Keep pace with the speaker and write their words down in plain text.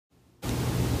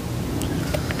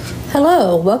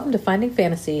Hello, welcome to Finding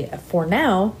Fantasy. For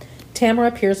now, Tamara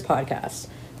Pierce podcast.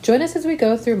 Join us as we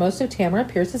go through most of Tamara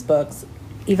Pierce's books.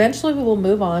 Eventually, we will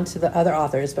move on to the other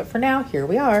authors, but for now, here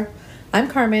we are. I'm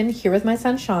Carmen, here with my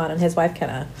son Sean and his wife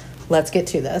Kenna. Let's get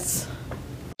to this.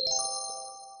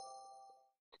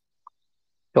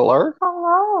 Hello?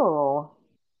 Hello.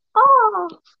 Oh.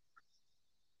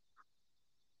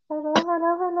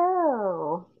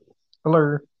 Hello.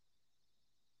 Hello.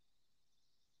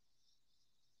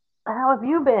 How have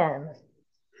you been?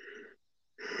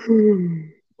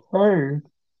 Tired.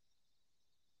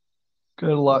 Got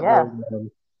a lot Yes. going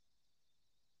on.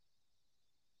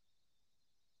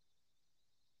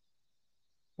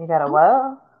 You got a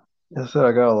what? I said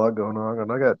I got a lot going on,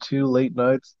 and I got 2 late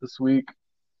nights this week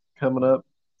coming up.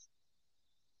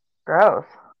 Gross.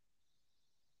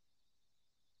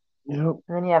 Yep. And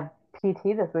then you have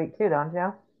PT this week too, don't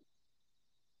you?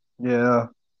 Yeah.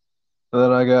 And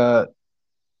then I got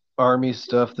army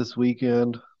stuff this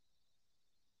weekend.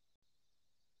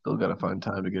 Still gotta find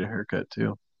time to get a haircut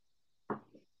too.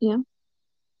 Yeah.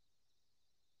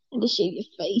 And to shave your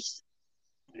face.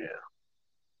 Yeah.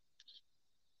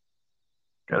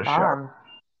 Got a shower.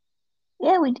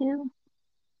 Yeah, we do.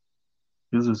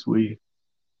 This is we.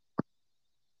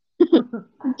 You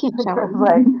can't It's shower.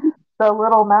 like the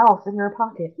little mouse in your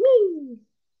pocket.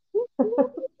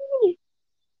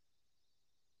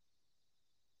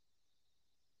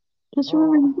 Just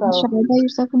remember you can So- shower by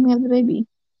yourself when we have the baby.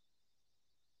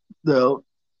 No.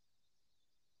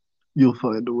 You'll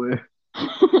find a way.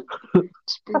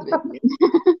 Just bring the baby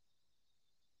in.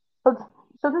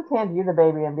 She'll just hand you the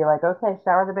baby and be like, "Okay,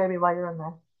 shower the baby while you're in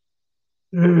there."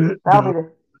 No.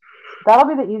 That'll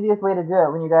be the easiest way to do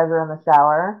it when you guys are in the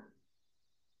shower.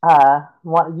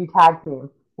 You tag team.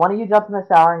 One of you jumps in the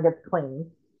shower and gets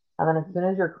clean, and then as soon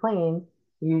as you're clean,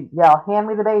 you yell, "Hand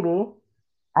me the baby,"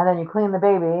 and then you clean the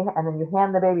baby, and then you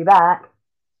hand the baby back,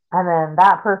 and then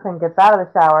that person gets out of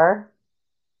the shower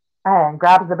and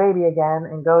grabs the baby again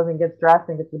and goes and gets dressed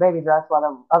and gets the baby dressed while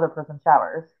the other person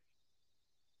showers.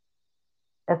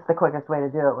 It's the quickest way to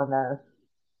do it when they're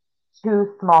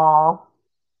too small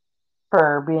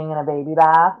for being in a baby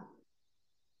bath,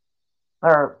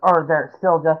 or they're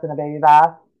still just in a baby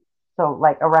bath. So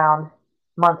like around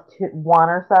month 1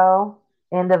 or so,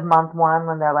 end of month 1,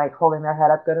 when they're like holding their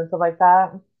head up good and stuff like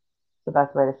that, it's the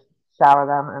best way to shower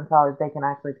them until they can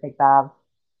actually take baths.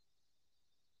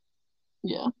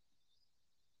 Yeah.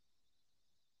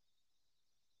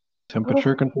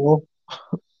 Temperature control?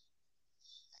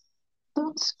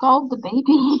 Don't scald the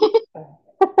baby.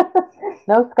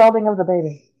 No scalding of the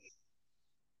baby.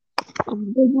 The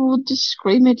baby will just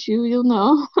scream at you, you'll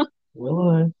know. Will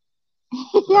I?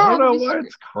 Yeah, I don't know why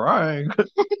it's crying.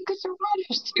 because your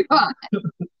water's too hot.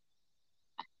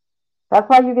 That's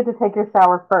why you get to take your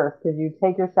shower first, because you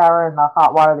take your shower in the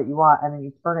hot water that you want, and then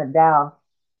you turn it down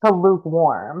to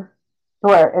lukewarm,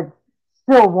 to where it's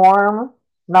still warm,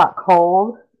 not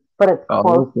cold, but it's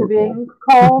close to being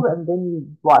cold, and then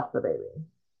you wash the baby.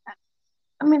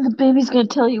 I mean, the baby's going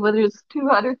to tell you whether it's too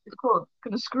hot or too cold. It's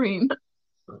going to scream.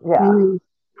 Yeah.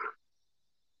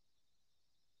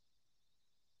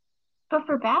 But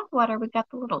for bath water, we got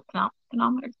the little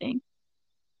thermometer thing.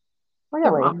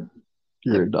 Really?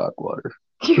 Pure dog water.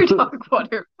 Pure dog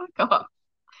water. Fuck off.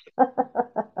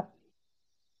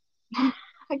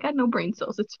 I got no brain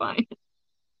cells. It's fine.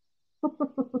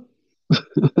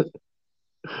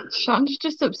 Sean's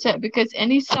just upset because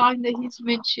any song that he's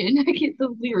mentioned, I get the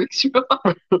lyrics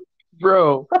wrong.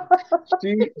 Bro,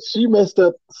 she messed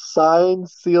up signed,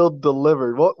 sealed,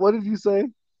 delivered. What did you say?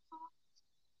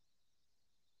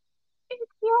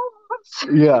 It's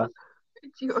yours. Yeah.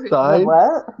 It's yours.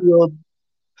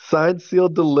 Signed,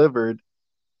 sealed, delivered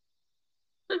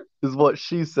is what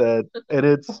she said. And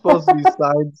it's supposed to be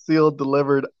signed, sealed,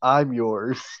 delivered, I'm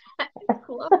yours.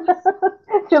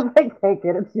 She's like, take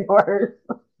it, it's yours.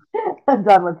 I'm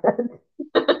done with it.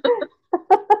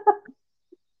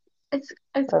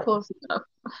 It's close enough.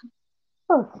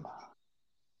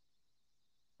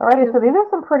 Alrighty, so these are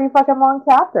some pretty fucking long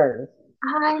chapters.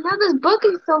 I know this book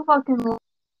is so fucking long.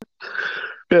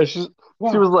 Yeah, she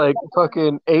was like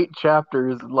fucking 8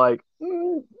 chapters, like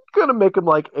gonna make them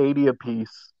like 80 a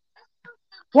piece.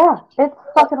 Yeah, it's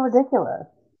fucking ridiculous.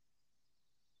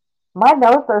 My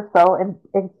notes are so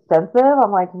extensive.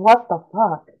 I'm like, what the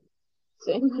fuck?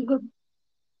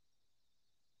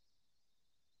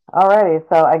 Alrighty,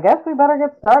 so I guess we better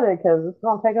get started because it's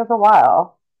gonna take us a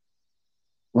while.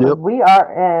 Yep. We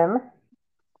are in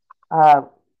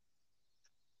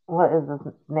what is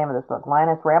the name of this book?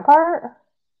 Lioness Rampart?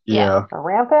 Yeah. Or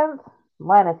Rampent?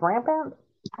 Lioness Rampant?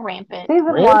 Rampant.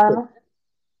 Season 1,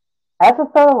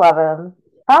 episode 11,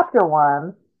 Chapter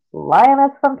 1,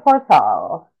 Lioness from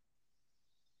Tortal.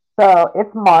 So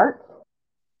it's March.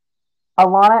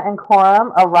 Alana and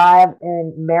Coram arrive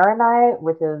in Marinite,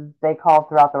 which is they call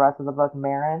throughout the rest of the book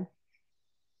Marin,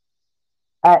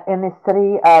 in the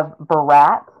city of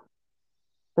Barat.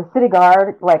 The city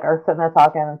guard are sitting there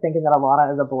talking and thinking that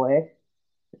Alana is a boy,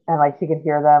 and she can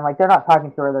hear them. They're not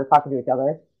talking to her; they're talking to each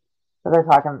other. So they're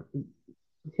talking.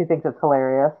 She thinks it's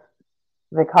hilarious.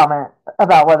 They comment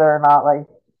about whether or not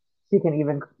she can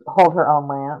even hold her own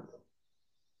lance.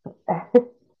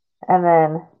 And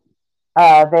then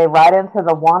they ride into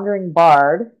the Wandering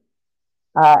Bard,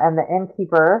 and the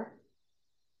innkeeper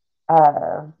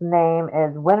name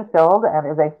is Winfield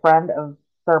and is a friend of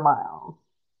Sir Miles,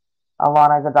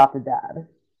 Alana's adopted dad.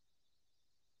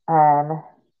 And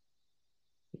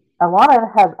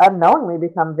Alana has unknowingly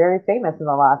become very famous in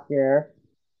the last year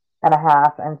and a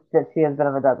half, and that she has been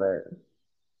in the desert.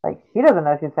 She doesn't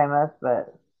know she's famous,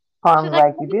 but Harm's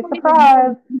you'd be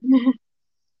surprised.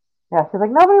 Yeah, she's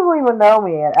nobody will even know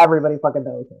me, and everybody fucking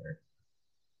knows her.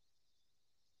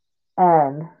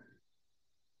 And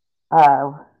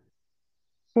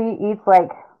she eats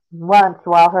lunch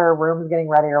while her room's getting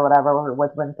ready or whatever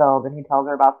with Winfield, and he tells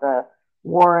her about the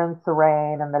war in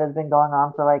Serene and that has been going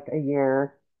on for a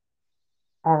year.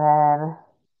 And then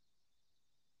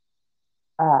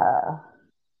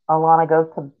Alana goes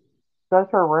to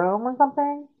her room or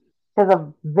something. She has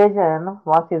a vision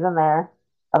while she's in there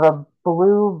of a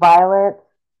blue violet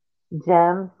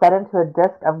gem set into a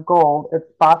disc of gold. Its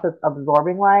faucets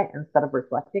absorbing light instead of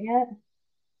reflecting it,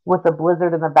 with a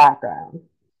blizzard in the background.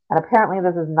 And apparently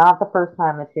this is not the first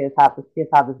time that she has had this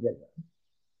vision.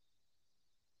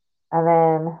 And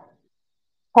then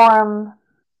Coram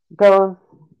goes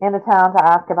into town to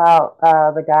ask about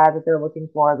the guy that they're looking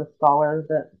for, the scholars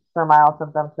that Sir Miles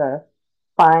sent them to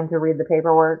find to read the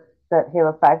paperwork that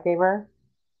Halo 5 gave her,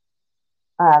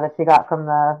 that she got from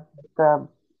the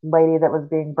lady that was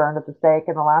being burned at the stake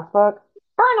in the last book.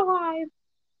 Burn alive!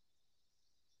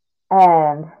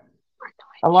 And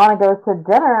Alana goes to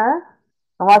dinner,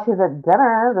 and while she's at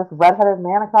dinner, this redheaded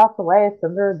man across the way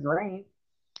sends her a drink.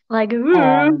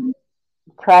 And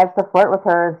tries to flirt with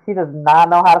her, and she does not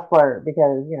know how to flirt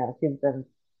because, she's been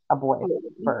a boy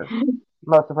for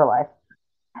most of her life.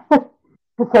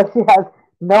 So she has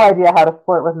no idea how to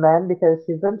flirt with men because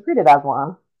she's been treated as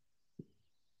one.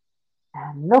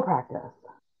 And no practice.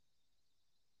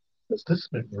 Has this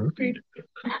been roofied?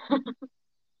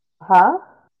 Huh?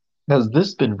 Has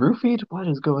this been roofied? What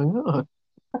is going on?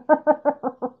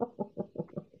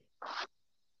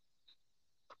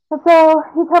 So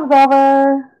he comes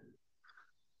over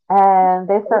and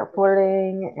they start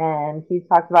flirting, and he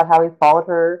talks about how he's followed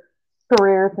her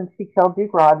career since she killed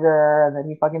Duke Roger, and that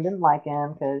he fucking didn't like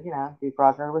him because, Duke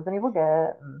Roger was an evil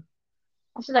git.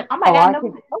 And she's like, oh my god,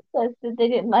 nobody else says that they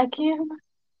didn't like him.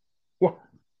 Yeah.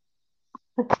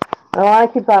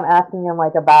 Alana keeps on asking him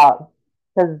about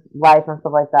his life and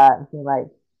stuff like that, and he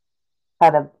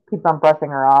kind of keeps on brushing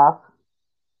her off.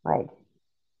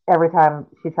 Every time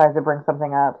she tries to bring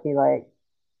something up, he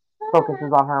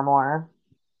focuses on her more.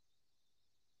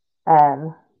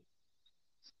 And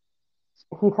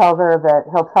he tells her that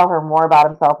he'll tell her more about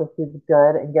himself if she's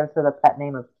good, and gives her the pet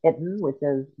name of Kitten, which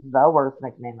is the worst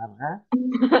nickname ever.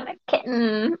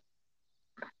 Kitten.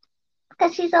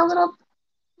 Because she's a little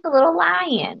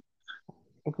lion.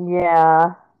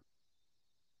 Yeah.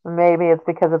 Maybe it's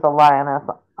because it's a lioness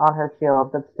on her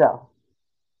shield, but still.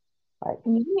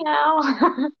 Meow.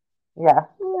 Yeah.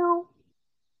 Meow.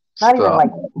 Not even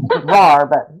roar,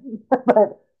 but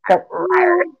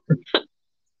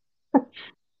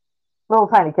little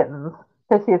tiny kittens.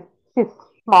 Because she's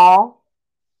small.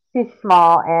 She's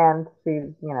small, and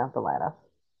she's, the lioness.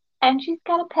 And she's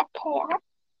got a pet cat.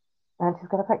 And she's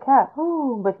got a pet cat.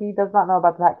 Ooh, but he does not know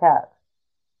about the pet cat.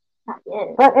 Not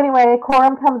yet. But anyway,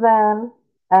 Coram comes in,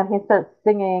 and he starts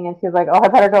singing, and she's like, oh, I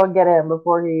better go and get him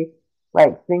before he,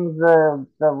 sings the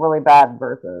really bad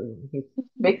verses. He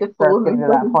makes it starts getting to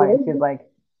that point. She's,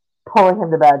 pulling him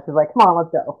to bed. She's like, come on,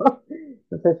 let's go.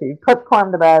 So she puts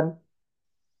Coram to bed,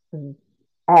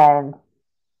 and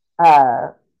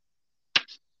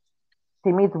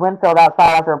she meets Winfield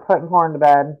outside after putting Coram to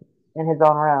bed in his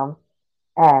own room,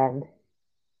 and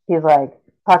he's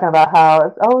talking about how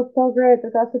it's so great. They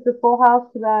got such a full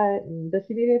house tonight. And does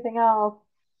she need anything else?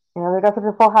 They got such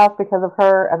a full house because of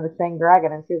her and the Shang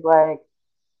Dragon. And she's like,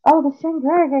 oh, the Shang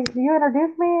Dragon, can you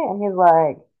introduce me? And he's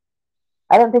like,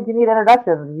 I didn't think you need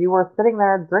introductions. You were sitting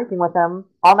there drinking with him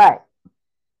all night.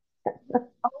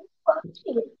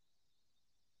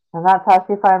 And that's how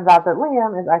she finds out that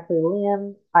Liam is actually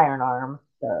Liam Ironarm,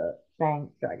 the Shang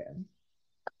Dragon.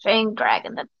 Shang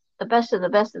Dragon, that's The best of the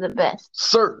best of the best.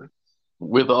 Sir,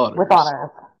 with honors. With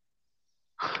honors.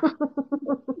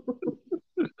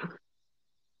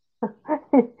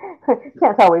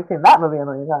 Can't tell we've seen that movie a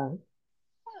million times.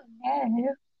 Yeah.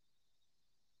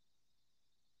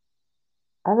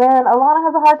 And then Alana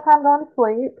has a hard time going to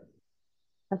sleep.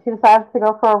 And she decides to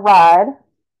go for a ride.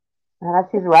 And as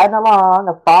she's riding along,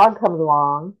 a fog comes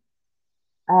along.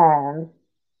 And,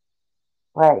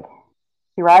 like,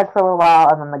 she rides for a little while.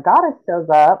 And then the goddess shows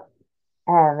up.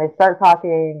 And they start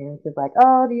talking. And she's like,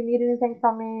 oh, do you need anything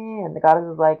from me? And the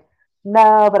goddess is like,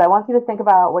 no, but I want you to think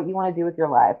about what you want to do with your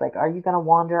life. Like, are you going to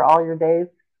wander all your days?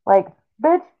 Like,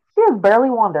 bitch, she has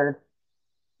barely wandered.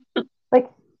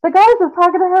 Like, the goddess is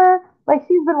talking to her like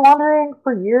she's been wandering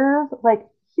for years. Like,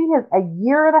 she is a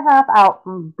year and a half out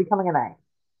from becoming a knight.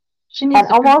 She needs And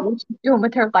to figure out almost what she's doing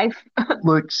with her life.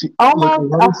 Look, almost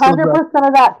Alana's still 100%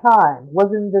 of that time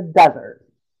was in the desert.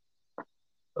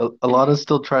 Alana's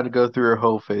still trying to go through her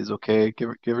hoe phase. Okay, give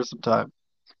her some time.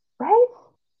 Right?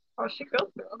 Oh, she goes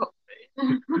through a whole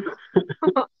phase.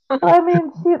 I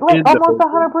mean, she like In the almost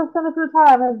whole 100% of her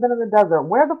time has been in the desert.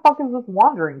 Where the fuck is this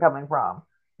wandering coming from?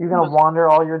 You're gonna wander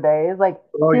all your days? Like,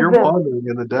 Oh, she's you're been wandering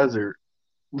in the desert.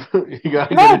 You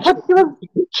gotta no, get but she was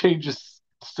change a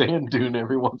sand dune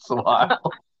every once in a while.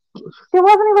 she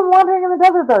wasn't even wandering in the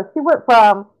desert though. She went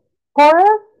from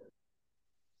forest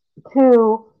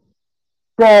to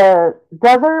the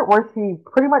desert where she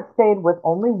pretty much stayed with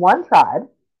only one tribe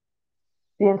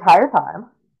the entire time.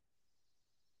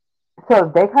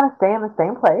 So they kind of stay in the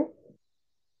same place.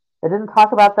 They didn't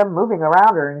talk about them moving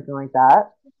around or anything like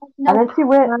that. No and then she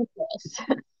went purpose.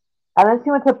 and then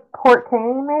she went to Port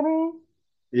Kane,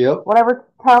 maybe? Yep. Whatever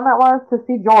town that was, to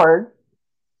see George.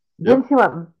 Then Yep. she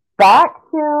went back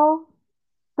to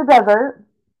the desert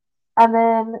and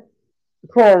then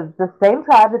to the same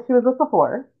tribe that she was with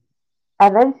before.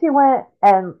 And then she went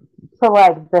and to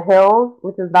like the hills,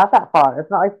 which is not that far. It's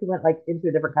not like she went like into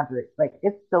a different country. Like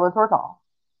it's still in Tortal.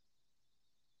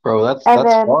 Bro, that's And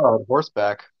then far on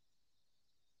horseback.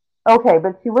 okay,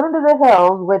 but she went into the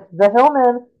hills, which the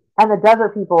hillmen and the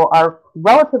desert people are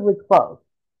relatively close.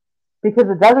 Because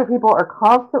the desert people are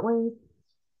constantly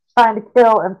trying to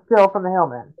kill and steal from the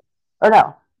hillmen. Or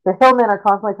no, the hillmen are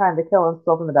constantly trying to kill and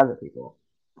steal from the desert people.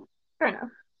 Fair enough.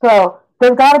 So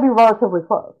they've got to be relatively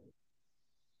close.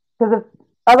 Because if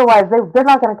otherwise they're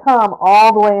not going to come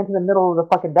all the way into the middle of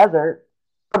the fucking desert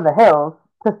from the hills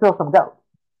to steal some goats.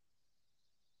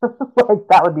 Like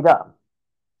that would be dumb.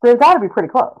 So they've got to be pretty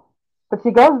close. But she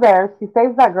goes there, she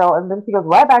saves that girl, and then she goes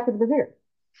right back to the vizier.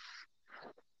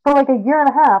 For like a year and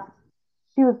a half,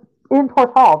 she was in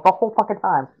Tortal the whole fucking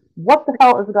time. What the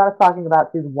hell is the goddess talking about?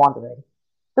 She's wandering.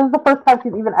 This is the first time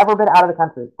she's even ever been out of the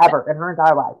country, ever, in her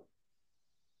entire life.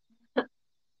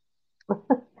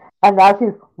 And now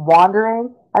she's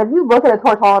wandering. And if you look at a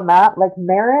Tortal map, like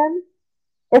Marin,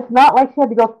 it's not like she had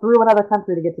to go through another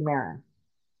country to get to Marin.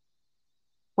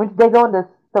 When they go into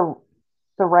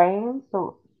Serene,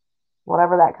 so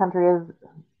whatever that country is,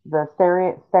 the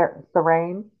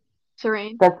Serene,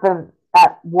 Serene. that's been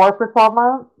at war for 12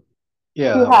 months,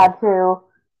 Yeah. she had to,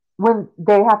 when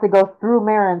they have to go through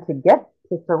Marin to get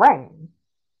to Serene.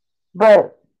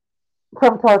 But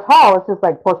from Tortal, it's just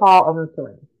like Tortal and then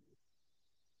Serene.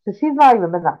 So she's not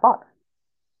even been that far.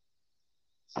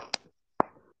 So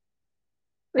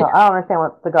I don't understand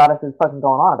what the goddess is fucking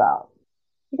going on about.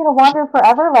 You gonna wander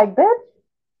forever? Like, bitch?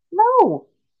 No.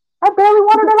 I barely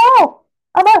wandered at all.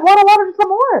 I might want to wander some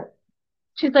more.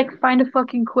 She's like, find a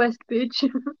fucking quest, bitch.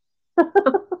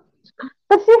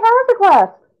 But she has a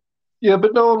quest. Yeah,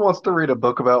 but no one wants to read a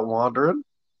book about wandering.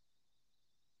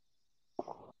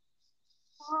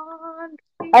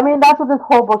 I mean, that's what this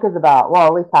whole book is about. Well,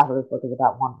 at least half of this book is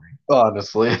about wandering.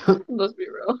 Honestly. Let's be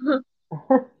real.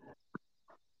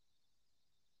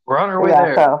 We're on our way Yeah,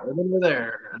 there. so- And then we're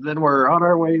there. And then we're on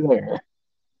our way there.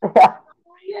 Yeah.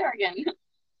 There again.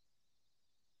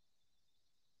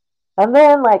 And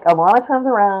then, like, Alana turns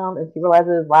around and she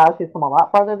realizes, wow, she's come a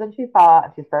lot farther than she thought.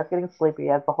 And she starts getting sleepy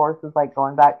as the horse is, like,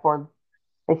 going back towards...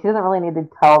 Like, she doesn't really need to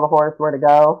tell the horse where to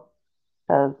go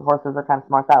because the horses are kind of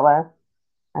smart that way.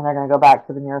 And they're going to go back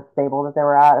to the nearest stable that they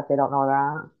were at if they don't know where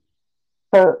they're at.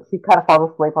 So she kind of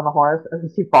falls asleep on the horse and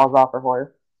she falls off her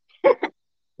horse. And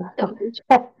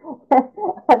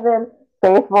then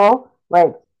Faithful,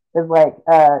 like, is like,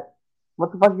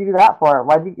 what the fuck did you do that for?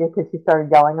 Because she started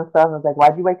yelling and stuff, and was like,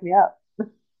 why'd you wake me up?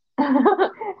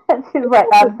 And she's like,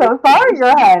 I'm so sorry,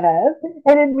 Your Highness.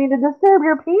 I didn't mean to disturb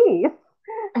your peace.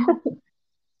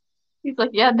 He's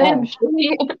like, yeah, damn,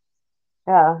 shitty.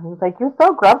 Yeah, he's like, you're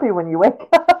so grumpy when you wake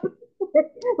up.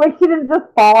 Like, she didn't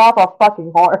just fall off a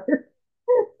fucking horse.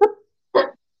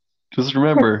 Just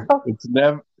remember, it's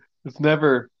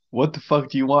never what the fuck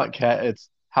do you want, cat? It's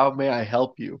how may I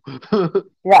help you?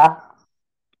 Yeah,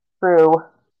 true.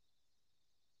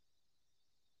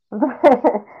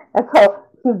 And so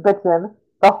she's bitching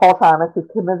the whole time and she's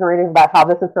commiserating about how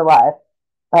this is her life.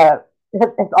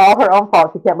 It's all her own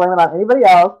fault. She can't blame it on anybody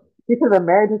else. She should have been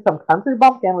married to some country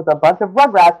bumpkin with a bunch of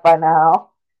rugrats by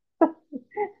now.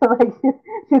 Like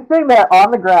she's sitting there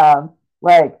on the ground,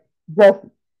 like just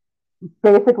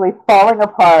basically falling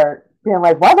apart, being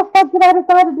like, "Why the fuck did I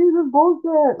decide to do this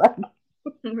bullshit?" Like,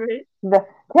 Right.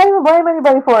 can't even blame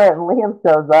anybody for it. And Liam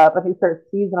shows up and he starts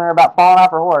teasing her about falling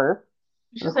off her horse.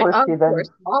 And She's of like, course, of she then, course,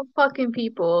 all fucking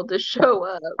people to show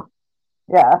up.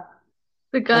 yeah,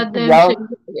 The and she goddamn yells,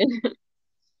 chicken.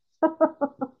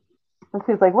 and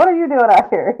she's like, "What are you doing out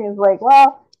here?" He's like,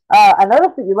 "Well, I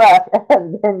noticed that you left,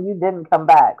 and then you didn't come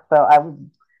back, so I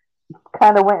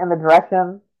kind of went in the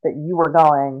direction that you were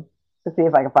going to see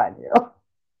if I could find you."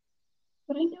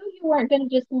 But I knew you weren't gonna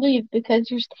just leave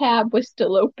because your tab was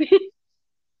still open.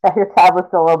 Yeah, your tab was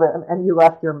still open, and you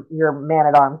left your man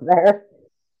at arms there.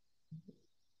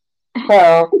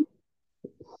 So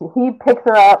he picks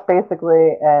her up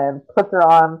basically and puts her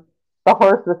on the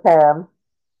horse with him.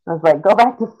 And is like, "Go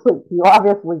back to sleep. You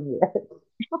obviously need it."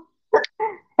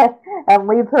 And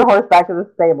leads her horse back to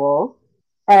the stables.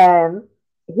 And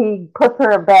he puts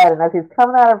her in bed. And as he's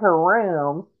coming out of her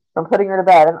room from putting her to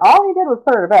bed, and all he did was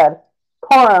put her to bed,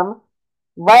 Corum,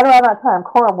 right around that time,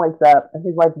 Corum wakes up and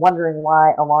he's like wondering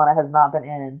why Alana has not been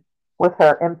in with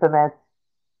her infamous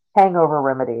hangover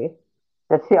remedy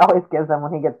that she always gives him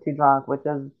when he gets too drunk, which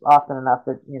is often enough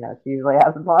that, she usually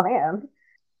has it on hand.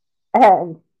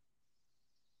 And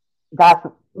that's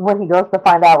when he goes to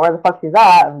find out where the fuck she's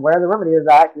at and where the remedy is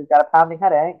at. She's got a pounding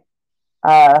headache.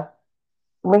 Uh,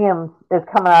 Liam is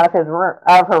coming out of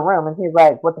out of her room, and he's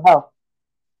like, "What the hell?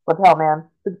 What the hell, man?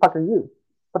 Who the fuck are you?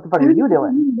 What the fuck are you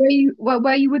doing?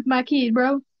 Why are you with my kid,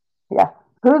 bro? Yeah,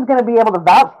 who's gonna be able to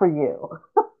vouch for you?"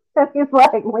 And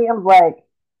Liam's like,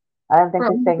 "I didn't think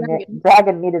Bro, this thing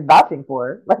dragon needed vouching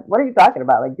for. Like, what are you talking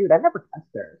about? Like, dude, I never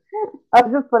touched her. I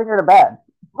was just putting her to bed."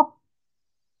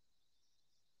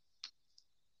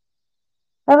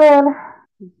 And then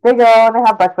they go and they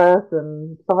have breakfast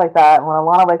and stuff like that. And when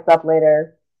Alana wakes up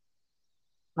later,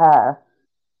 uh,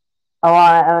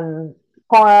 Alana and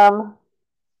Coram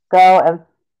go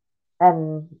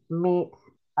and meet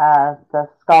the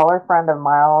scholar friend of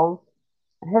Miles.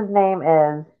 His name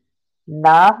is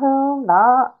Nahum.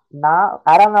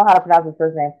 I don't know how to pronounce his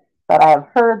first name, but I have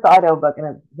heard the audiobook,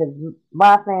 and his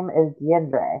last name is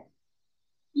Yendre.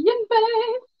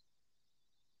 Yinbei.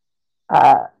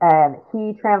 And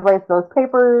he translates those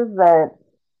papers that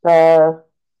the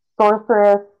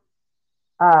sorceress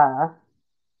of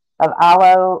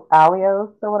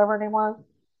Alios or whatever her name was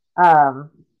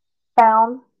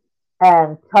found,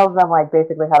 and tells them like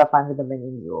basically how to find the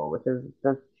Dominion Mule, which is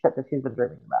the shit that she's been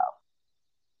dreaming about.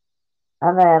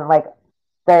 And then like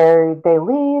they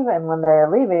leave, and when they're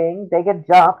leaving, they get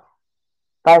jumped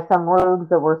by some rogues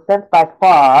that were sent by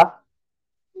Claw.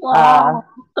 Wow.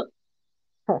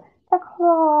 The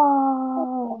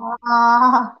Claw.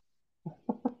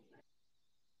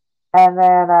 And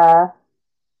then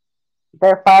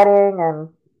they're fighting, and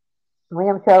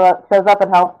Liam shows up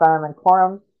and helps them, and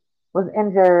Coram was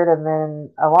injured, and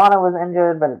then Alana was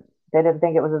injured, but they didn't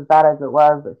think it was as bad as it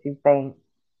was, but she's faint.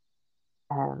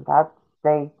 And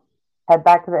they head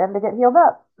back to the end to get healed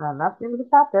up. And that's the end of the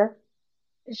chapter.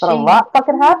 But a lot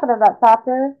fucking happened in that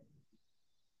chapter.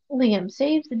 Liam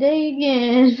saves the day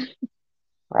again.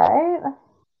 Right?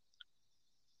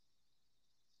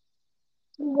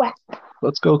 Wow.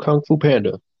 Let's go, Kung Fu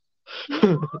Panda. He is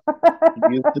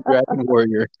the Dragon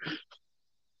Warrior.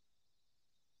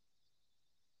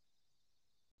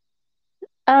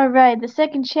 All right, the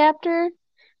second chapter.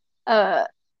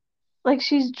 Like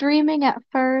she's dreaming at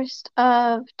first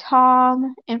of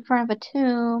Tom in front of a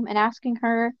tomb and asking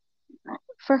her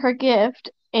for her gift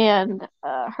and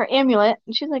her amulet,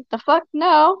 and she's like, "The fuck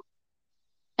no!"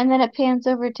 And then it pans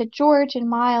over to George and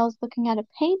Miles looking at a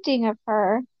painting of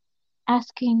her,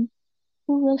 asking,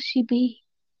 "Who will she be?"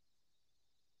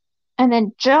 And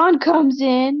then John comes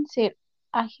in, saying,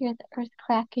 "I hear the earth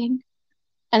cracking,"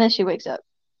 and then she wakes up.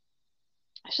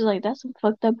 She's like, "That's some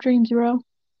fucked up dreams, bro."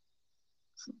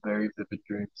 Some very vivid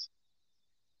dreams.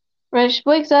 Right, she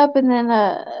wakes up and then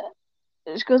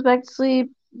she goes back to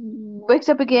sleep, wakes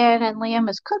up again, and Liam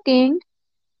is cooking.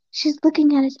 She's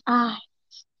looking at his eyes,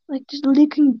 like just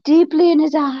looking deeply in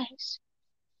his eyes.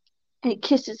 And he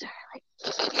kisses her, like,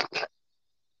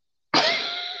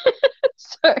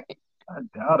 sorry. I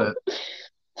doubt it.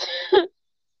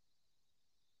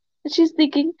 And she's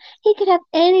thinking, he could have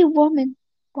any woman.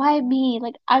 Why me?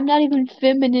 Like, I'm not even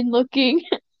feminine looking.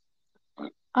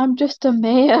 I'm just a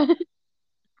man.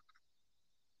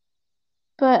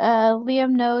 But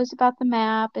Liam knows about the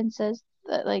map and says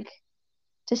that like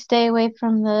to stay away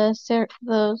from the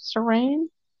Serene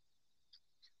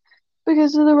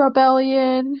because of the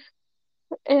rebellion,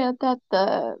 and that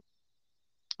the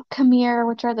Khmer,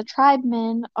 which are the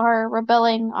tribemen, are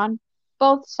rebelling on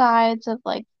both sides of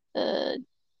like the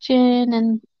Jin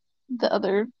and the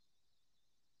other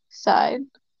side,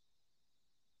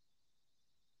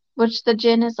 which the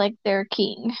Jin is like their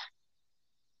king.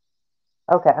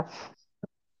 Okay.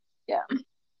 Yeah,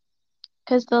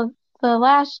 because the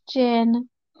last Jin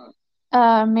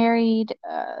married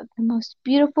the most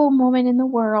beautiful woman in the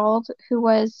world who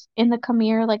was in the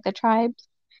Khmer, like the tribes,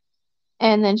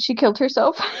 and then she killed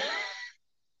herself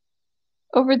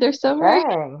over their summer.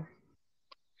 Dang.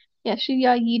 Yeah, she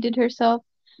yeeted herself.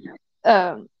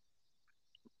 Um,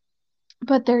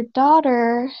 but their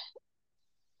daughter,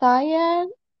 Thayet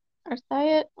or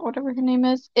Thayet, whatever her name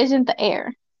is, isn't the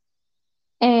heir.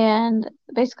 And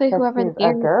basically, Because whoever the she's a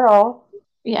heir, girl.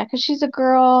 yeah, because she's a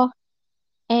girl,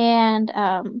 and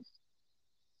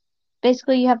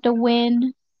basically you have to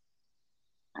win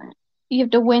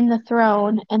the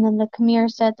throne, and then the Khmer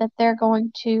said that they're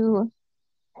going to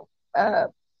uh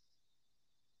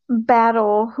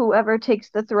battle whoever takes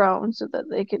the throne so that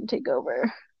they can take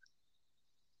over.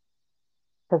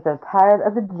 Because they're tired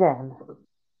of the gin.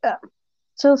 Yeah.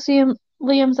 So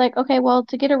Liam's like, okay, well,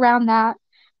 to get around that,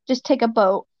 just take a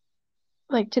boat,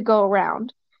 like to go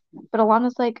around. But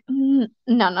Alana's like, no,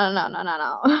 no, no, no, no,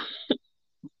 no.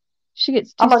 She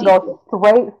gets too I'm going to steep. go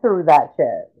straight through that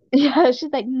shit. Yeah,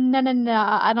 she's like, no, no, no,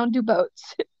 I don't do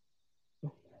boats.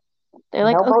 They're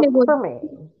like, No okay, boats well, for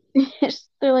me.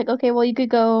 they're like, okay, well, you could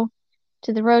go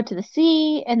to the road to the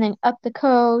sea and then up the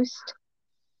coast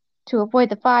to avoid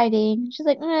the fighting. She's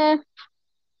like, That'll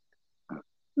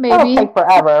maybe. take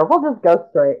forever. We'll just go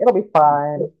straight. It'll be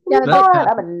fine. It'll Yeah, be That fine. path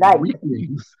I'm a is knight.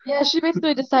 weaklings. yeah, she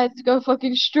basically decides to go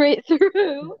fucking straight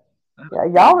through. Yeah,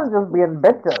 y'all are just being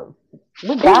bitches.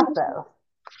 We got this.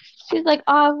 She's like,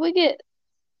 we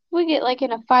get like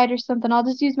in a fight or something, I'll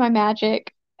just use my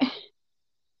magic.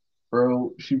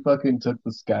 Bro, she fucking took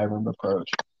the Skyrim approach.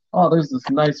 Oh, there's this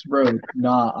nice road.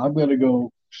 Nah, I'm gonna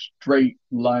go straight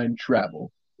line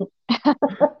travel.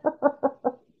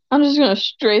 I'm just gonna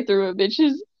stray through it,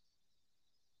 bitches.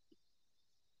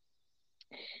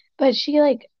 But she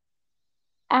like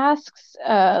asks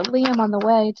Liam on the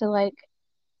way to like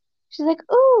she's like,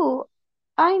 ooh,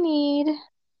 I need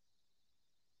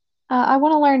I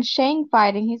want to learn Shang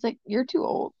fighting. He's like, you're too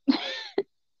old.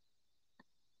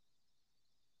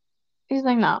 He's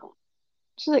like, no.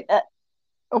 She's like,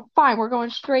 oh, fine, we're going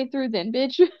straight through then,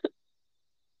 bitch.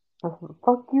 What the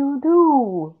fuck you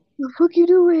do? What the fuck you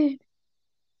doing?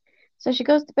 So she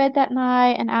goes to bed that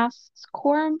night and asks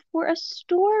Coram for a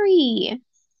story,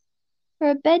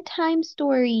 for a bedtime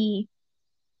story.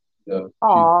 So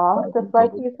Aw, just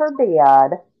like he's her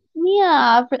dad.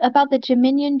 Yeah, about the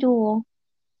Dominion Jewel.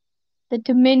 The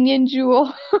Dominion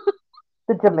Jewel.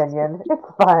 The Dominion. It's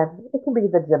fine. It can be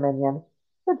the Dominion.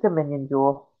 The Dominion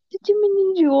Jewel. The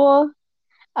Dominion Jewel.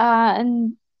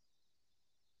 And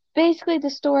basically the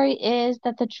story is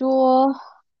that the jewel,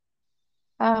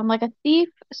 like a thief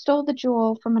stole the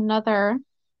jewel from another,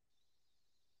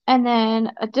 and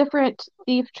then a different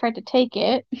thief tried to take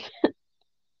it,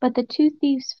 but the two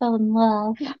thieves fell in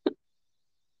love,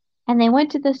 and they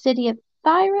went to the city of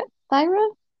Tyra? I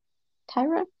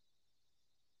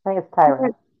think it's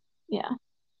Tyra. Yeah.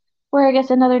 Where I guess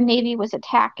another navy was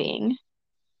attacking,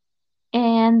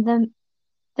 and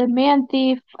the man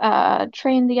thief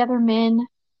trained the other men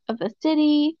of the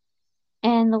city,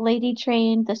 and the lady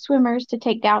trained the swimmers to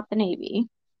take out the navy.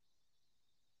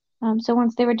 So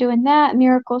once they were doing that,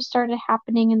 miracles started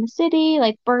happening in the city.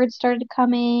 Like birds started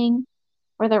coming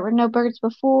where there were no birds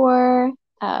before.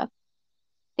 Uh,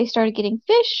 they started getting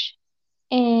fish,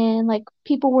 and like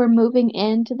people were moving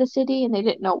into the city and they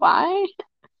didn't know why.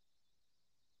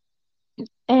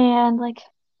 And like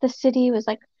the city was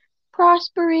like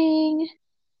prospering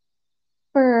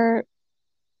for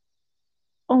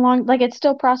a long, like it's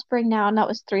still prospering now, and that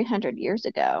was 300 years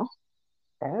ago.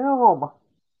 Damn.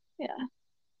 Yeah.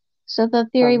 So the So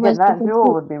theory getting was that that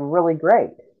jewel would be really great.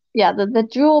 yeah, the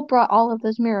jewel brought all of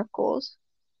those miracles.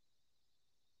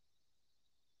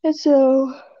 And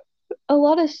so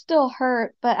Alana's still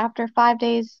hurt, but after 5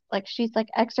 days, like she's like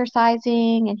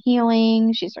exercising and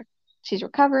healing. She's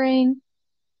recovering.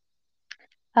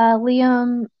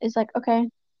 Liam is like, okay,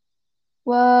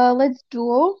 well, let's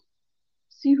duel.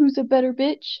 See who's a better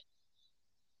bitch.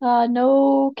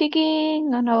 No kicking,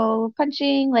 no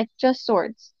punching, like just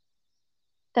swords.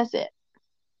 That's it.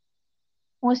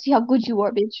 I want to see how good you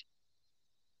are, bitch.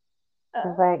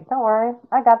 She's like, don't worry,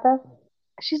 I got this.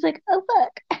 She's like, oh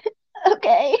fuck.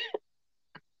 Okay.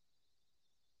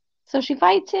 So she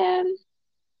fights him,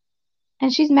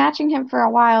 and she's matching him for a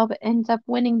while, but ends up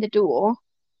winning the duel.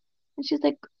 And she's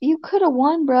like, you could have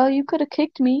won, bro. You could have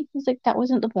kicked me. He's like, that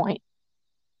wasn't the point.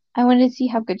 I wanted to see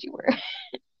how good you were.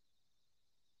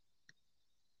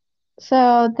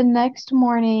 So the next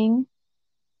morning,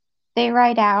 they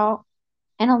ride out,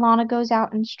 and Alana goes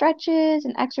out and stretches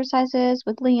and exercises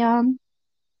with Liam,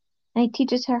 and he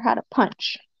teaches her how to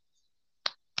punch.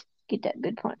 Get that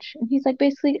good punch. And he's like,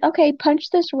 basically, okay,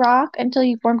 punch this rock until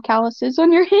you form calluses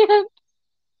on your hand.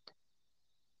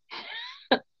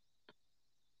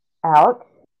 Ouch.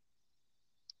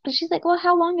 And she's like, well,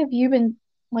 how long have you been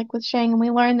like with Shang? And we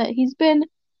learn that he's been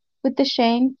with the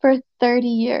Shang for 30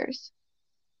 years.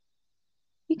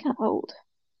 He's kind of old.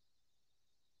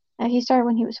 He started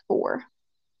when he was 4.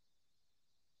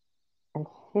 And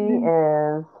she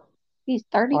is He's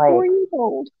 34 like, years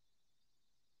old.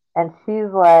 and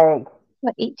she's like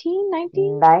What, 18,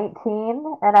 19?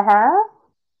 19 and a half?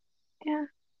 Yeah.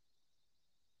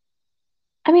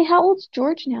 I mean, how old's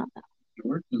George now, though?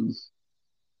 George is.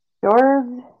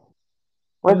 George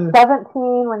was Yeah.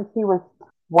 17 when she was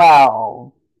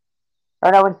 12.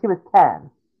 Or no, when she was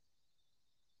 10.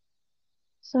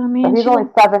 So, I But mean, he's only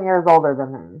 7 years older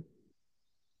than her.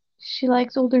 she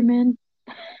likes older men.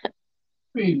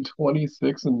 Between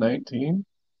 26 and 19.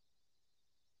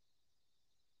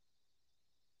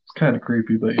 It's kind of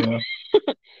creepy, but yeah.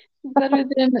 Better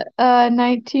than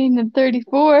 19 and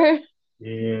 34.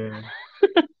 Yeah.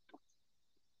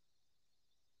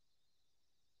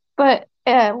 But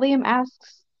Liam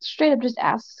straight up just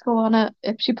asks Alana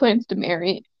if she plans to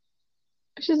marry.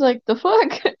 She's like, the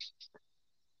fuck? She's like,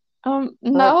 I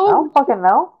No. don't fucking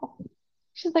know.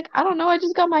 She's like, I don't know, I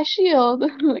just got my shield.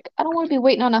 Like, I don't want to be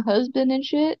waiting on a husband and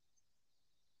shit.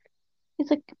 He's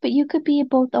like, but you could be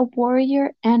both a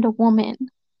warrior and a woman.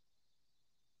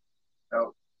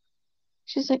 Oh.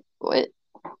 She's like, what?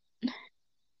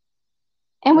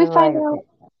 And we She's find like, out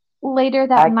later I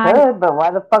that night, could, but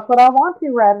why the fuck would I want to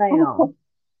right now?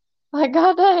 like,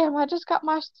 goddamn, I just got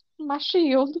my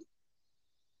shield.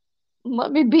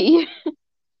 Let me be.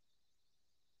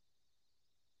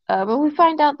 But we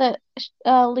find out that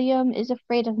Liam is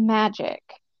afraid of magic.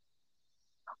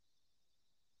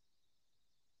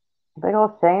 Big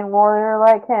old Shane warrior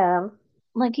like him.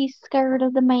 Like he's scared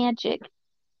of the magic.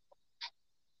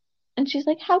 And she's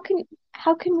like, how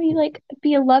can we like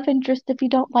be a love interest if you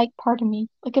don't like part of me?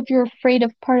 Like if you're afraid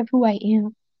of part of who I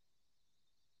am.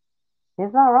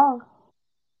 He's not wrong.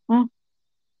 Well,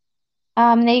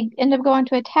 they end up going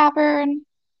to a tavern,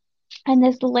 and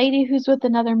this lady who's with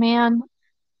another man,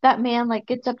 that man like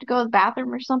gets up to go to the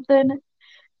bathroom or something.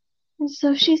 And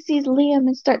so she sees Liam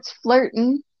and starts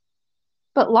flirting.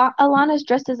 But Alana's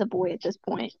dressed as a boy at this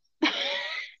point.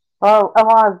 Well,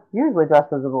 Alana's usually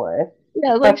dressed as a boy.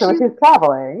 Yeah, like Especially when she's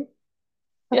traveling.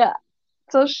 yeah.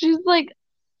 So she's like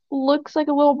looks like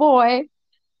a little boy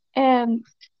and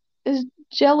is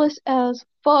jealous as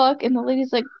fuck, and the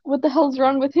lady's like, what the hell's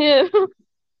wrong with him? What's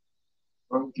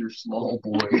wrong with your small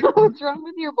boy? What's wrong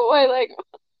with your boy? Like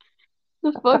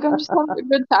the fuck, I'm just having a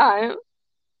good time.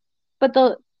 But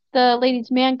the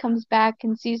lady's man comes back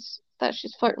and sees that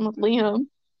she's flirting with Liam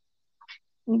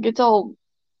and gets all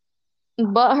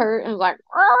butthurt and is like,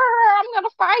 I'm gonna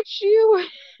fight you.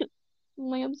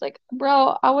 And Liam's like,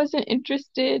 bro, I wasn't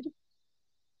interested,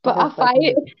 but I'll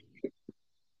fight.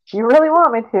 You really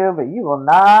want me to, but you will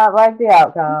not like the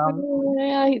outcome.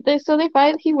 Yeah, so they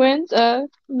fight. He wins.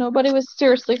 Nobody was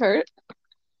seriously hurt.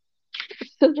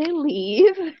 So they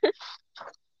leave.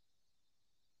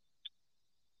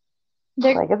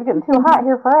 Like, it's getting too hot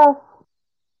here for us.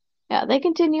 Yeah, they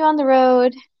continue on the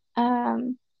road.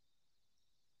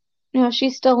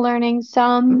 She's still learning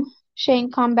some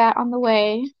Shane combat on the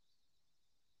way.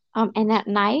 And at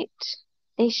night,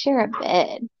 they share a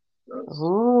bed.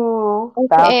 Ooh,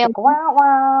 Okay, wow,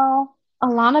 wow.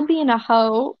 Alana being a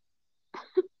hoe.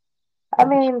 I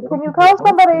mean, can you call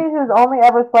somebody who's only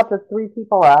ever slept with 3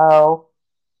 people a hoe?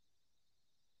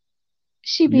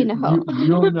 She being a hoe. You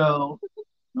don't know.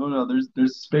 No,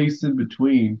 there's space in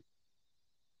between.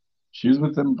 She was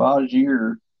with them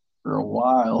Bajir for a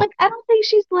while. Like, I don't think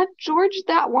she's left George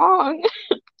that long.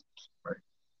 Right.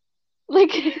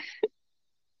 Like,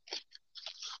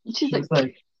 she's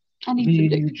like, I need me some and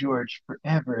dick. you, George,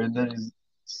 forever. And then as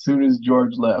soon as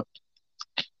George left,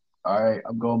 all right,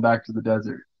 I'm going back to the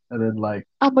desert. And then like,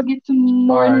 I'm gonna get some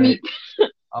more all right, meat.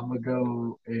 I'm gonna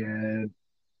go and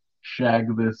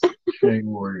shag this Shang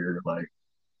warrior. Like,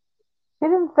 She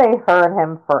didn't say her and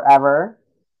him forever.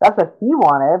 That's what he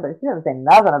wanted, but she didn't say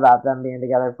nothing about them being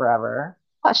together forever.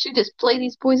 I should just play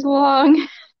these boys along.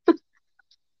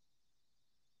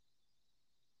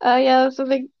 Yeah, so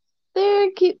they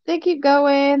keep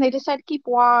going. They decide to keep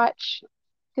watch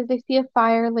because they see a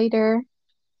fire later.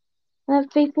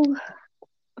 And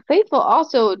Faithful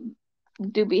also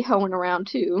do be hoeing around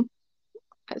too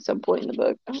at some point in the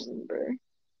book. I don't remember if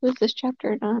it was this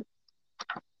chapter or not.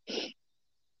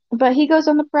 But he goes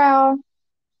on the prowl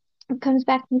and comes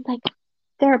back and he's like,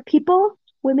 there are people,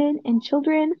 women, and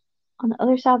children on the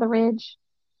other side of the ridge.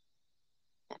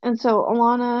 And so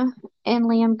Alana and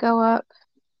Liam go up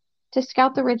to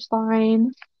scout the ridge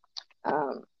line.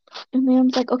 And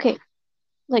Liam's like, okay,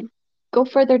 like go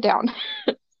further down.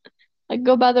 Like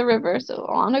go by the river. So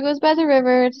Alana goes by the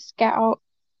river to scout.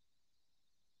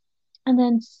 And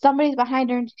then somebody's behind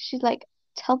her and she's like,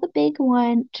 tell the big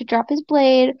one to drop his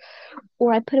blade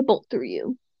or I put a bolt through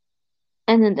you.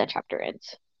 And then the chapter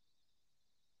ends.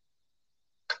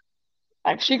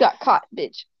 Like she got caught,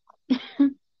 bitch.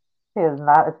 She is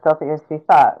not as stealthy as she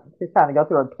thought. She's trying to go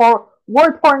through a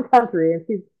war-torn country, and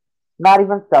she's not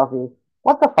even stealthy.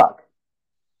 What the fuck?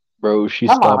 bro, she's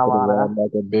Come on, stomping Alana. around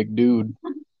like a big dude.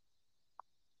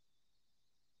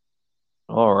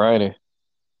 Alrighty.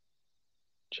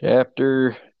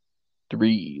 Chapter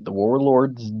 3, The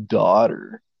Warlord's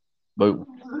Daughter. Boom.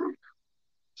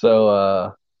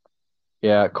 So,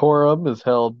 yeah, Coram is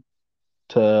held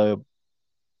to,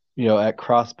 at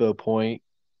crossbow point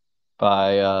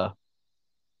by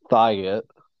Thiot,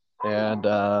 and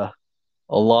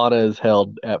Alana is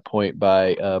held at point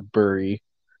by Burry,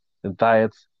 and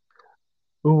Thiot's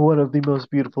one of the most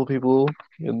beautiful people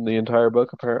in the entire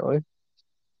book, apparently.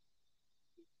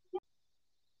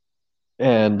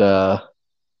 And of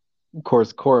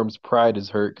course, Coram's pride is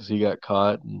hurt because he got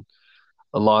caught, and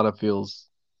Alana feels,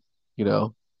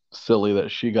 silly that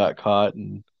she got caught,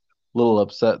 and a little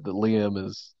upset that Liam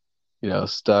is,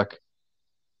 stuck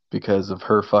because of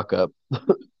her fuck up.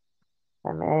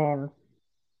 I mean,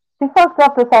 she fucked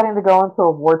up deciding to go into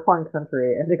a war-torn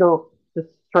country and to go just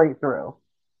straight through.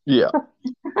 Yeah.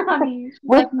 I mean,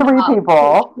 With like, three no,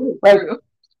 people. Like, true.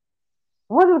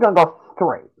 we're just gonna go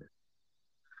straight.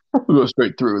 We'll go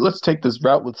straight through. Let's take this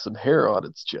route with some hair on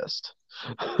its chest.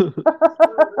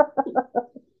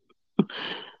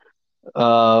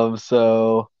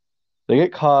 So they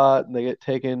get caught and they get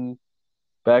taken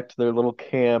back to their little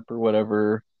camp or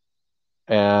whatever.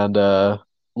 And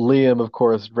Liam, of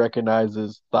course,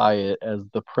 recognizes Thiot as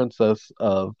the princess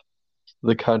of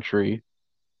the country.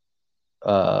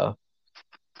 And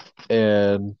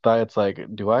Thiot's like,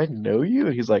 "Do I know you?"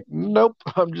 And he's like, "Nope,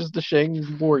 I'm just a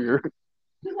Shang warrior.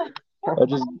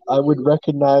 I would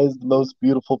recognize the most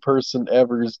beautiful person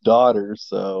ever's daughter,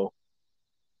 so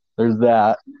there's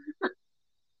that."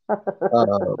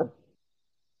 Um,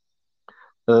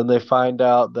 and then they find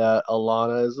out that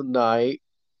Alana is a knight.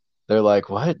 They're like,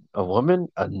 "What? A woman?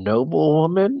 A noble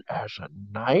woman as a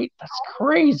knight? That's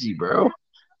crazy, bro."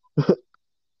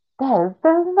 There's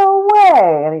no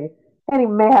way any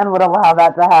man would allow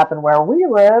that to happen where we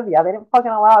live. Yeah, they didn't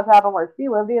fucking allow it to happen where she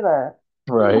lived either.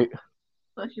 Right.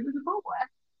 So she was a boy.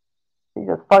 She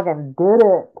just fucking did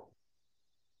it.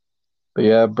 But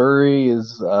yeah, Burry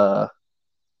is I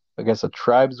guess a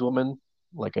tribeswoman,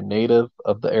 like a native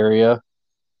of the area.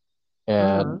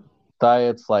 And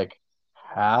Thiot's like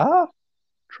half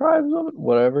tribeswoman,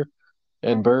 whatever.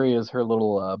 And Burry is her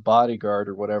little bodyguard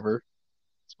or whatever.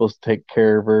 Supposed to take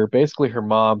care of her. Basically her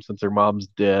mom, since her mom's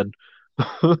dead.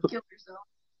 Killed herself.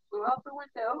 Flew out the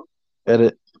window. And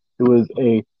it was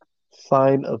a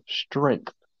sign of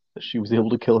strength that she was able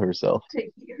to kill herself.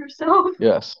 Taking herself.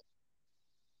 Yes.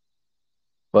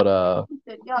 But He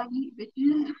said, y'all eat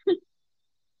bitches.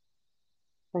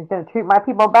 You're gonna treat my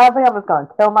people badly, I'm just gonna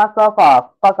kill myself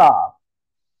off. Fuck off.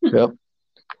 Yep.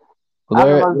 I'm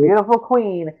the most beautiful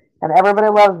queen, and everybody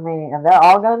loves me, and they're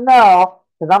all gonna know,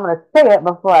 because I'm gonna say it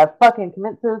before I fucking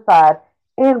commit suicide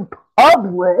in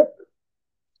public.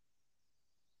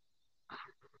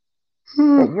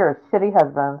 That you're a shitty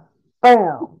husband.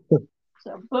 Bam.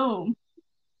 So boom.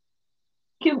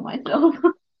 Kill myself.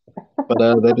 But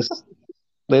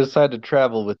they decide to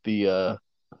travel with the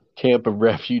camp of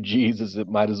refugees, as it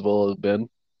might as well have been.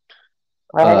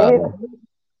 Right?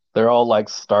 They're all like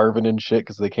starving and shit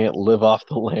because they can't live off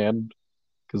the land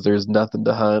because there's nothing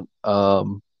to hunt.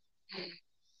 Because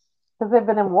they've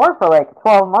been in war for like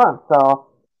 12 months, so.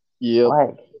 Yep.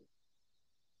 Like.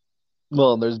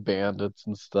 Well, and there's bandits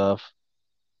and stuff.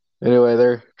 Anyway,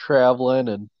 they're traveling,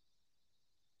 and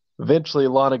eventually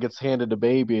Alana gets handed a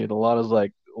baby, and Alana's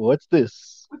like, "What's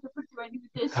this?"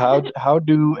 How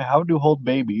do hold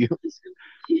baby?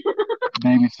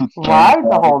 Baby sits Why down.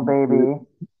 the whole baby?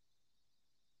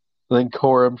 Then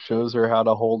Coram shows her how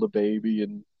to hold a baby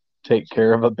and take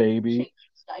care of a baby.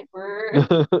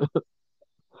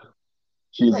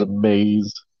 She's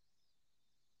amazed.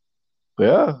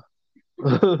 Yeah.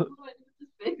 They're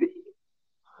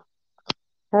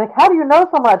like, how do you know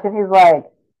so much? And he's like,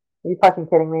 are you fucking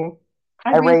kidding me?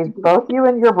 I raised both you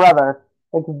and your brother.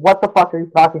 Like, what the fuck are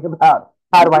you talking about?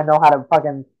 How do I know how to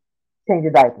fucking change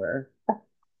a diaper?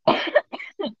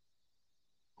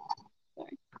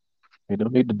 You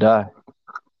don't need to die.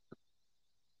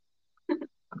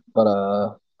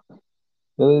 But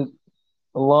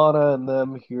Alana and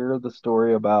them hear the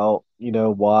story about,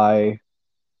 why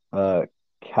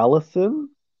Callison,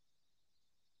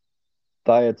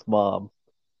 Diet's mom,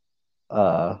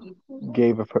 uh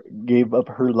gave up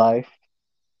her life.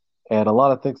 And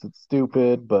Alana thinks it's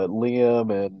stupid, but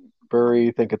Liam and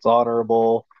Burry think it's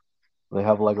honorable. They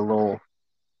have like a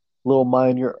little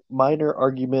minor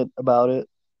argument about it.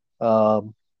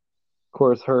 Of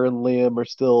course, her and Liam are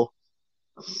still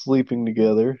sleeping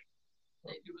together.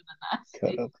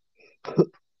 Kind of.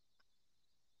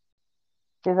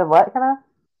 She said, what, kind of?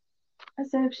 I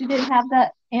said if she didn't have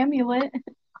that amulet.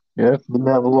 Yeah, if they didn't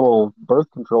have a little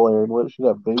birth control area, she'd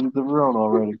have babies of her own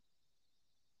already.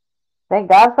 Thank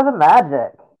God for the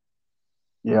magic.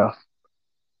 Yeah.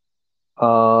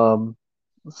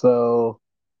 So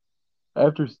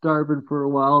after starving for a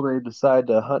while, they decide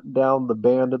to hunt down the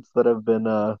bandits that have been,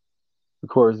 of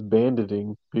course,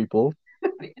 banditing people.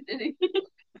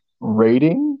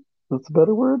 Raiding? That's a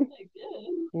better word?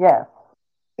 Yes.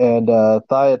 And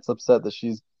Thiet's upset that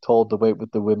she's told to wait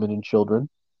with the women and children,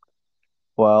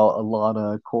 while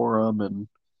Alana, Coram, and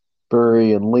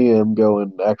Burry and Liam go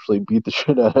and actually beat the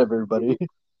shit out of everybody.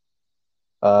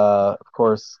 Of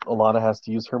course, Alana has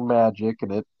to use her magic,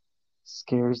 and it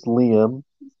scares Liam.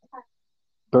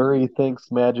 Burry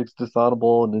thinks magic's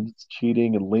dishonorable and it's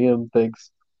cheating, and Liam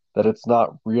thinks that it's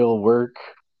not real work.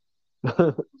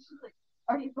 Are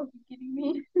you fucking kidding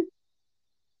me?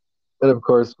 And of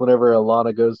course, whenever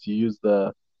Alana goes to use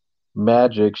the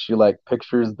magic, she like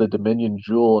pictures the Dominion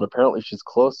Jewel, and apparently she's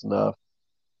close enough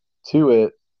to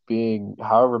it, being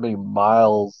however many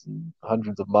miles,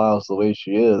 hundreds of miles away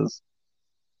she is,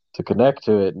 to connect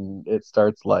to it, and it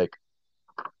starts like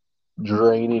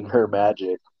draining her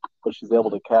magic, but she's able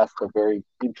to cast a very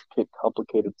intricate,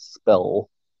 complicated spell.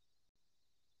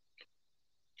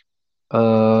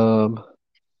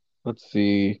 Let's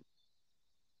see.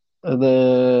 And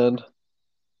then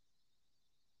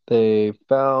they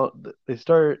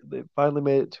finally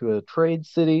made it to a trade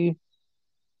city,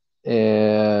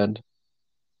 and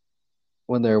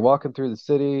when they're walking through the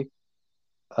city,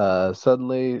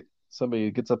 suddenly somebody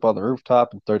gets up on the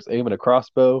rooftop and starts aiming a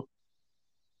crossbow.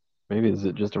 Maybe is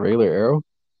it just a regular arrow?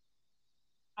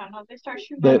 I don't know. They start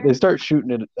shooting. They start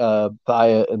shooting at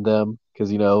Thaya and them because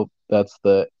that's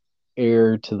the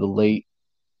heir to the late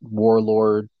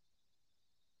warlord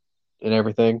and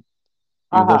everything.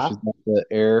 Even though she's not the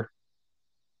heir.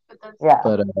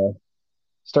 But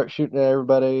start shooting at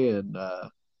everybody, and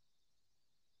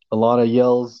Alana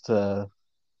yells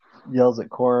at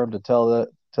Coram to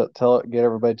get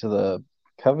everybody to the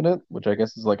Covenant, which I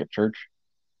guess is like a church.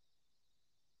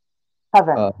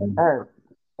 Covenant.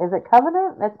 Is it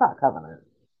Covenant? It's not Covenant.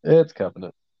 It's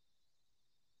Covenant.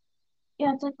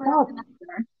 Yeah, it's like we're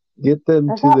Get them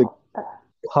to the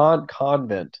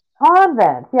convent.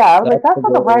 Convent. Yeah, I was like, that's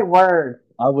not the right word.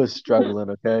 I was struggling,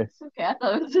 okay? It's okay, I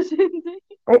thought it was the same thing.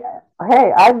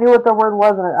 Hey, I knew what the word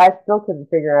was, and I still couldn't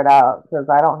figure it out because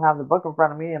I don't have the book in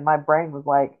front of me, and my brain was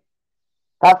like,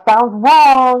 that sounds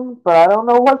wrong, but I don't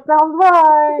know what sounds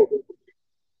right.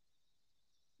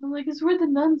 I'm like, it's where the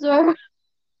nuns are.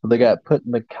 They got put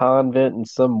in the convent in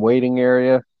some waiting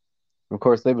area. Of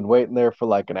course, they've been waiting there for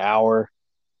like an hour,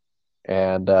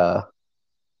 and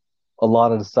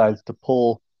Alana decides to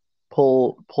pull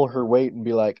her weight and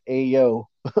be like, "Hey, yo,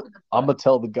 I'm gonna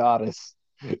tell the goddess,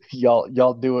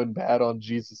 y'all doing bad on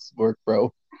Jesus' work,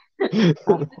 bro." I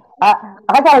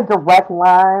got a direct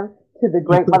line to the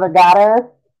Great Mother Goddess,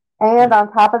 and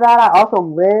on top of that, I also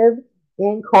live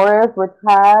in Chorus, which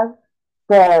has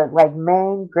the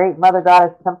main Great Mother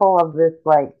Goddess temple of this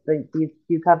these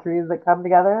few countries that come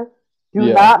together.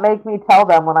 Do not make me tell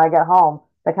them when I get home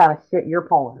the kind of shit you're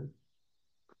pulling.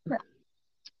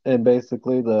 And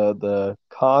basically, the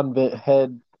convent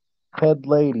head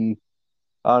lady,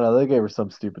 I don't know, they gave her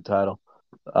some stupid title.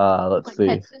 Let's see.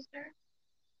 Head sister?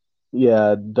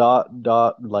 Yeah,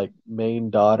 like main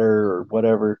daughter or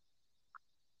whatever.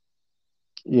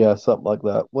 Yeah, something like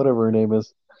that. Whatever her name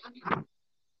is.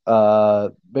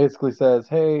 basically says,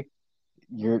 "Hey,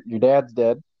 your dad's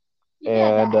dead,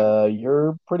 and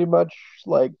you're pretty much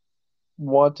like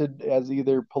wanted as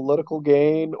either political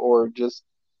gain or just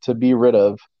to be rid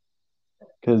of,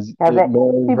 because Yeah,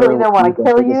 marrying people her either would be want to the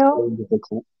kill biggest you, claim to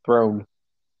the throne."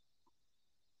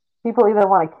 people either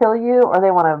want to kill you or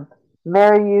they want to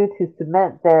marry you to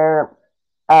cement their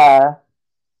uh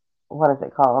what is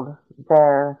it called?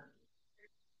 Their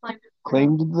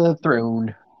Claim to the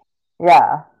throne.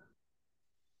 yeah.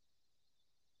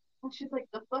 And she's like,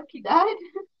 the fuck, he died?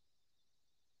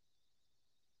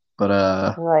 But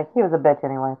Like he was a bitch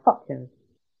anyway. Fuck him.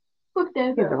 Fuck that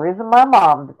He's the girl. reason my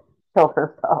mom killed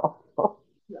herself.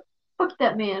 Fuck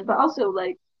that man. But also,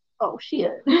 like, oh,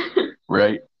 shit.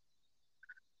 right.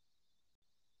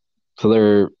 So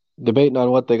they're debating on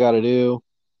what they got to do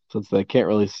since they can't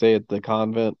really stay at the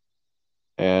convent.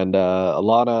 And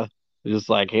Alana is just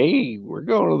like, "Hey, we're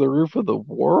going to the roof of the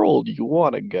world. You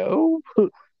want to go?"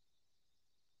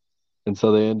 And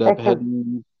so they end up Because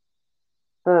heading.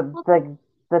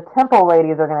 the temple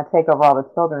ladies are going to take over all the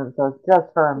children, so it's just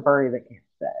her and Burry that can't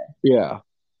stay. Yeah.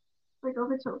 Like, all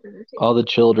the children are taken. All the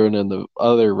children and the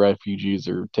other refugees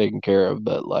are taken care of,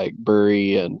 but like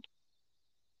Burry and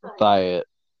Thiet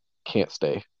can't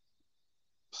stay.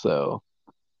 So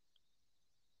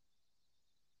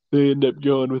they end up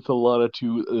going with Alana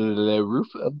to the roof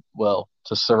of, well,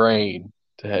 to Serene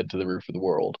to head to the roof of the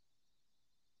world.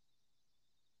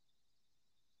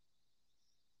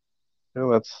 Yeah,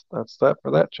 that's that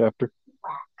for that chapter.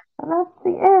 And that's the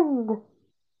end.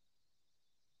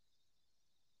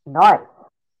 Nice.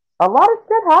 A lot of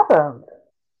shit happened.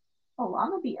 Oh,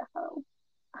 I'm gonna be a hoe.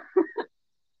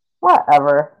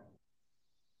 Whatever.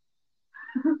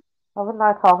 I would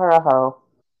not call her a hoe.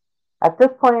 At this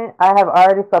point, I have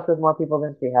already slept with more people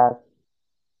than she has.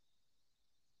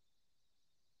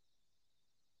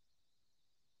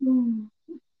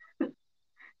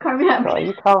 Carmen,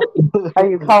 So are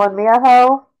you calling me a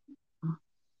hoe?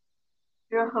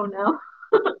 you're a hoe now.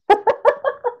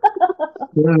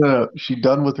 No. She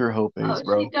done with her hoe phase,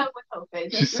 bro. She's done with hoe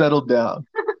phase. She settled down.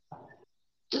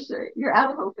 That's right. You're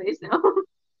out of hoe phase now.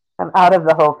 I'm out of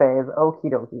the hoe phase.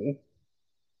 Okie dokie.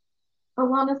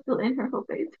 Alana's still in her hoe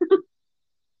phase.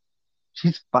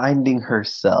 She's finding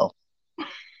herself.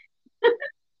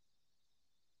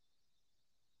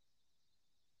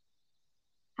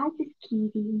 Hi, this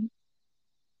kitty.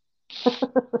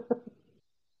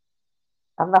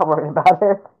 I'm not worried about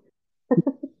it.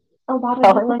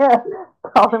 Alana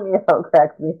Calling me a hoe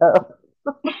cracks me up.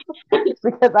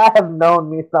 Because I have known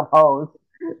me some hoes.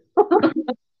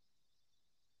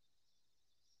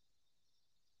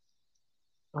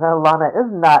 Alana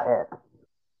is not it.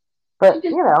 But,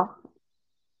 you know,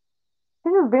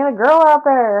 she's just being a girl out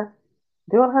there.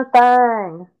 Doing her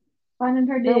thing. finding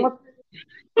her Doing dick. what,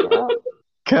 you know.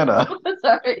 Kenna,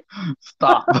 Sorry.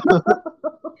 stop.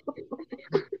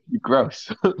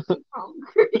 Gross.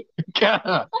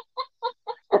 Kenna.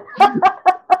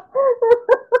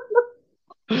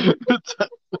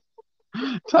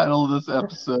 Title of this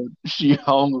episode: She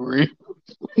Hungry.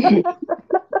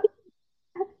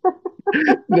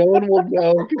 No one will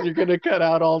know because you're gonna cut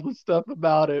out all the stuff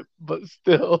about it, but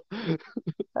still,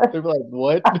 they're like,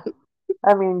 "What?"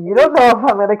 I mean, you don't know if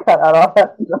I'm going to cut out all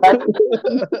that stuff.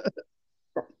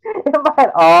 It might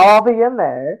all be in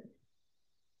there.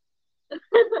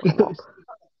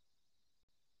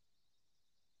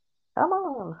 Come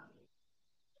on.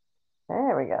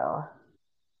 There we go.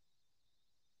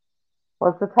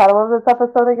 What's the title of this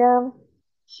episode again?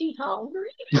 She hungry?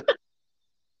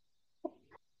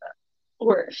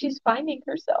 Or she's finding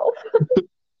herself.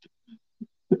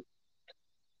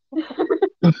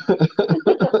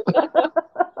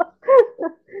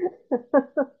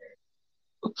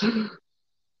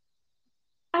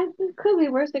 I think could be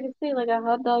worse. I could say like a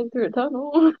hot dog through a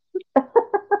tunnel.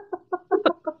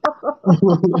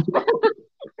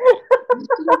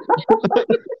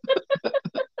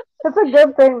 It's a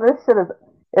good thing this shit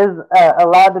is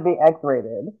allowed to be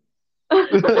X-rated.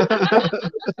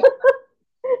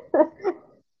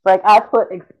 Like I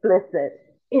put explicit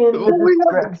in the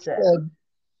description.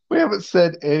 We haven't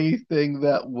said anything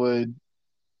that would.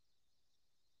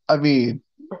 I mean,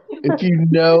 if you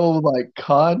know, like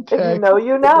context, If you know,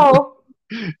 you know.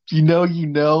 if you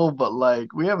know, but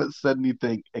like we haven't said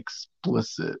anything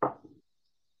explicit.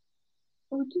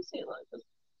 What would you say like this?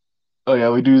 Oh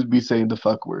yeah, we do be saying the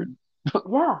fuck word.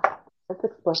 Yeah, it's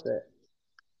explicit.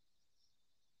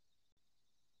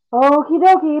 Okie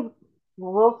dokie.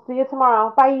 We'll see you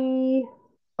tomorrow. Bye.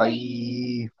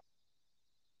 Bye.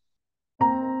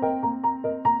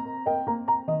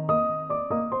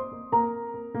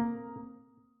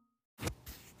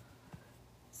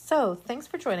 So, thanks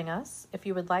for joining us. If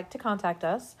you would like to contact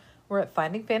us, we're at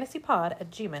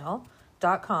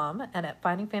findingfantasypod@gmail.com and at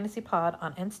findingfantasypod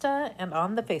on Insta and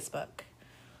on the Facebook.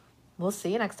 We'll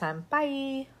see you next time.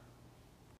 Bye.